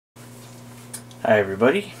Hi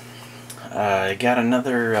everybody, I got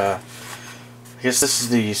another, I guess this is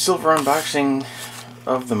the silver unboxing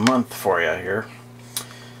of the month for you here.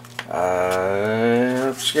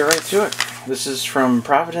 Let's get right to it. This is from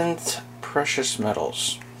Providence Precious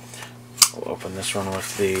Metals. We'll open this one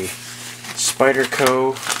with the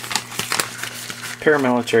Spyderco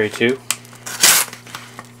Paramilitary 2.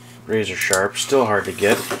 Razor sharp, still hard to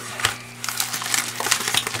get.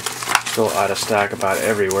 Still out of stock about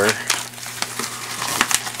everywhere.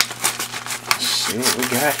 See what we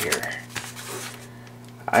got here.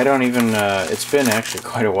 I don't even, it's been actually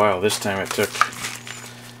quite a while. This time it took,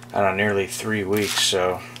 I don't know, nearly 3 weeks,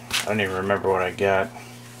 so I don't even remember what I got.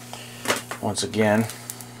 Once again,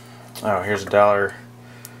 oh, here's a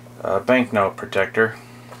 $1 banknote protector.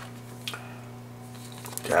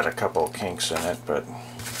 Got a couple kinks in it, but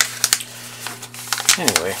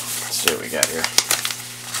anyway, let's see what we got here.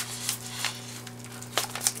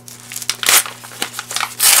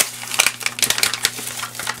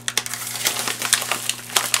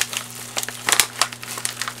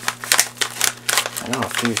 I know a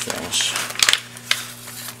few things.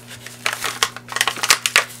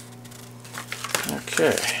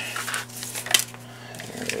 Okay.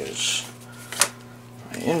 There is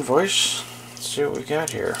my invoice. Let's see what we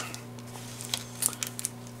got here.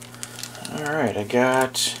 Alright, I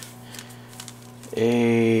got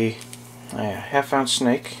a half-ounce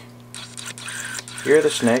snake. You're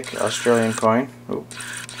the snake, Australian coin. Oop.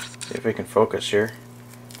 See if we can focus here.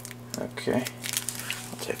 Okay.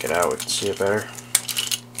 I'll take it out, we can see it better.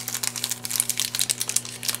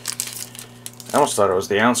 I almost thought it was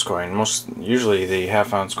the ounce coin. Usually the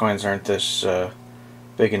half-ounce coins aren't this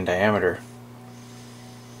big in diameter,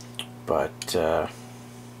 but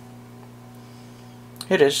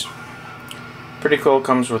it is pretty cool.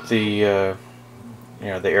 Comes with the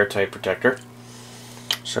the airtight protector.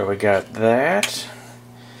 So we got that,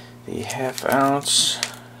 the half-ounce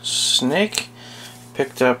snake.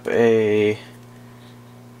 Picked up a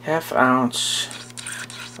half-ounce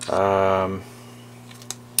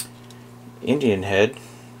Indian head,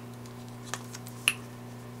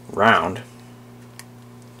 round,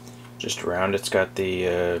 just round. It's got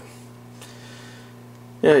the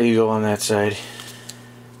eagle on that side.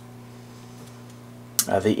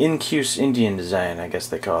 The Incuse Indian design, I guess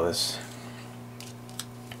they call this.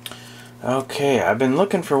 Okay, I've been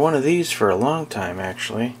looking for one of these for a long time,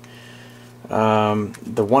 actually.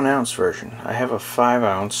 The 1 ounce version. I have a 5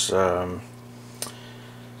 ounce.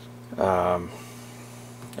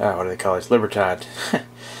 What do they call this? Libertad.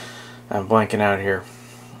 I'm blanking out here.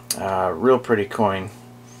 Real pretty coin.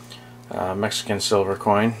 Mexican silver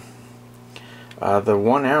coin. The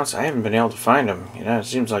 1 ounce, I haven't been able to find them. You know, it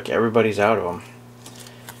seems like everybody's out of them.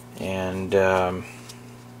 And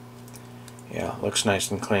yeah, looks nice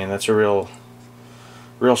and clean. That's a real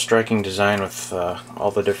striking design with all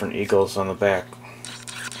the different eagles on the back.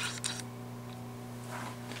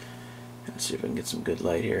 Let's see if I can get some good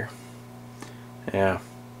light here. Yeah.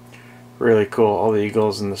 Really cool, all the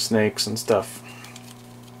eagles and the snakes and stuff.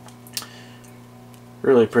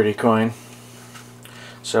 Really pretty coin.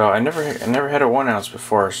 So I never had a 1 ounce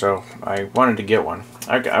before, so I wanted to get one.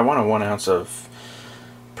 I want a 1 ounce of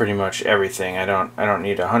pretty much everything. I don't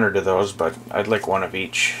need 100 of those, but I'd like one of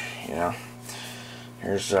each. You know.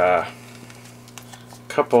 Here's a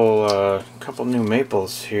couple new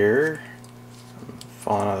maples here.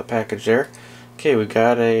 Falling out of the package there. Okay, we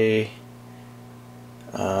got a.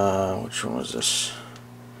 Which one was this?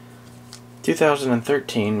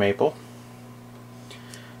 2013 maple.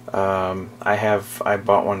 I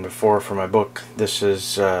bought one before for my book. This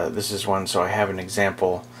is one, so I have an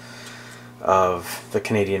example of the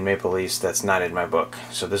Canadian maple leaf that's not in my book.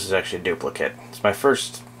 So this is actually a duplicate. It's my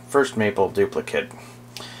first maple duplicate.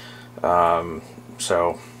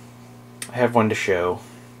 So I have one to show,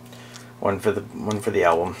 one for the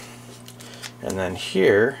album, and then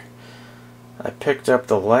here. I picked up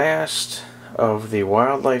the last of the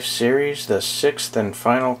wildlife series, the 6th and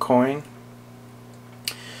final coin.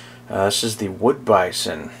 This is the wood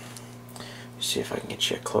bison. Let's see if I can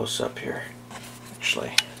get you a close up here.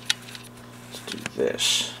 Actually, let's do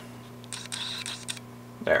this.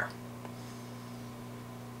 There.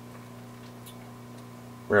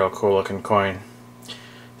 Real cool looking coin.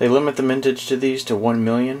 They limit the mintage to these to 1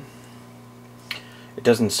 million. It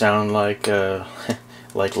doesn't sound like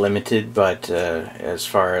like limited, but as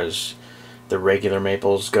far as the regular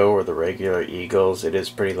maples go, or the regular eagles, it is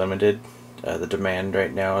pretty limited. The demand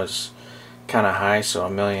right now is kind of high, so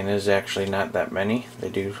 1 million is actually not that many. They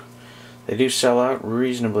do sell out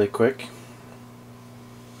reasonably quick.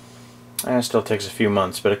 And it still takes a few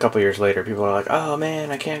months, but a couple years later, people are like, oh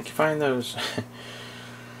man, I can't find those.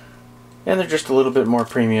 And they're just a little bit more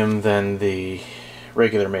premium than the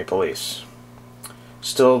regular Maple Leafs.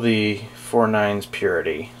 Still the 4/9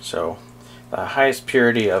 purity, so the highest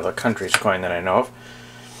purity of a country's coin that I know of.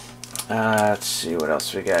 Let's see what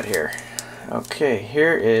else we got here. Okay,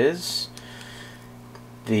 here is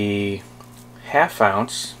the ½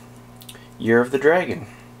 ounce Year of the Dragon.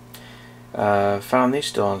 Found these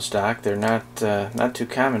still in stock. They're not too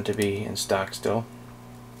common to be in stock still,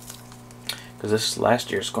 because this is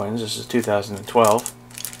last year's coins. This is 2012.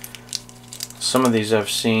 Some of these I've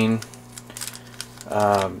seen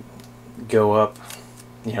go up.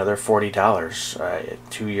 You know, they're $40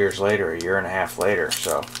 2 years later, a year and a half later.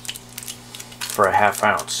 So for a ½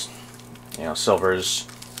 ounce, you know, silver's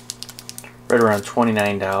right around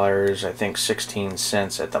 $29. I think 16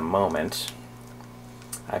 cents at the moment.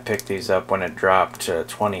 I picked these up when it dropped to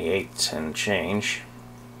 28 and change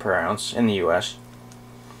per ounce in the U.S.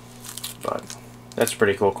 But that's a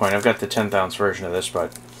pretty cool coin. I've got the 10th ounce version of this,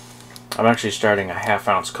 but I'm actually starting a ½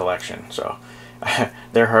 ounce collection. So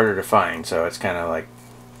they're harder to find. So it's kind of like,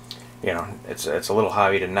 you know, it's a little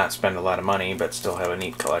hobby to not spend a lot of money, but still have a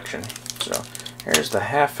neat collection. So here's the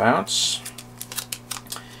 ½ ounce.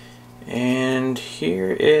 And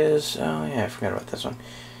here is, oh yeah, I forgot about this one.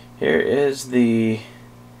 Here is the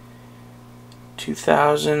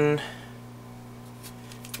 2000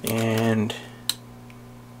 and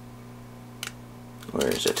where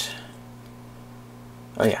is it?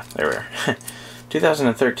 Oh yeah, there we are.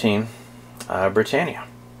 2013 Britannia.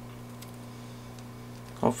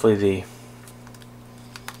 Hopefully the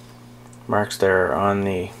marks there are on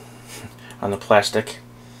the plastic.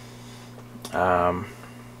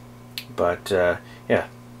 Yeah,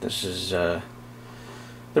 this is the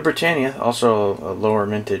Britannia, also a lower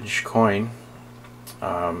mintage coin.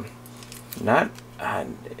 Not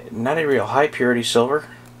a real high purity silver,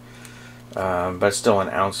 but still an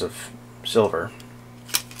ounce of silver,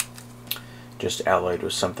 just alloyed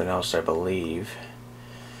with something else, I believe,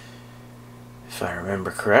 if I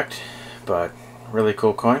remember correct. But really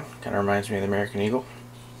cool coin. Kind of reminds me of the American Eagle.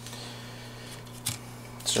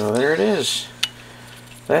 So there it is.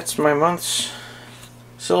 That's my month's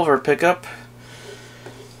silver pickup.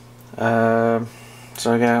 So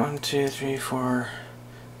I got 1, 2, 3, 4,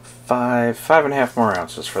 5.5 more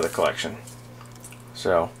ounces for the collection.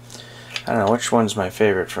 So I don't know which one's my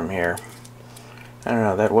favorite from here. I don't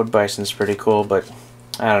know, that wood bison's pretty cool, but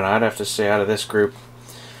I don't know, I'd have to say out of this group,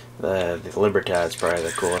 the Libertad's probably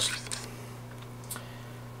the coolest.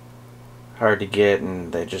 Hard to get,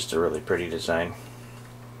 and they're just a really pretty design.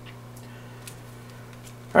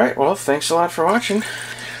 Alright, well, thanks a lot for watching.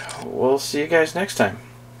 We'll see you guys next time.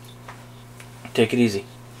 Take it easy.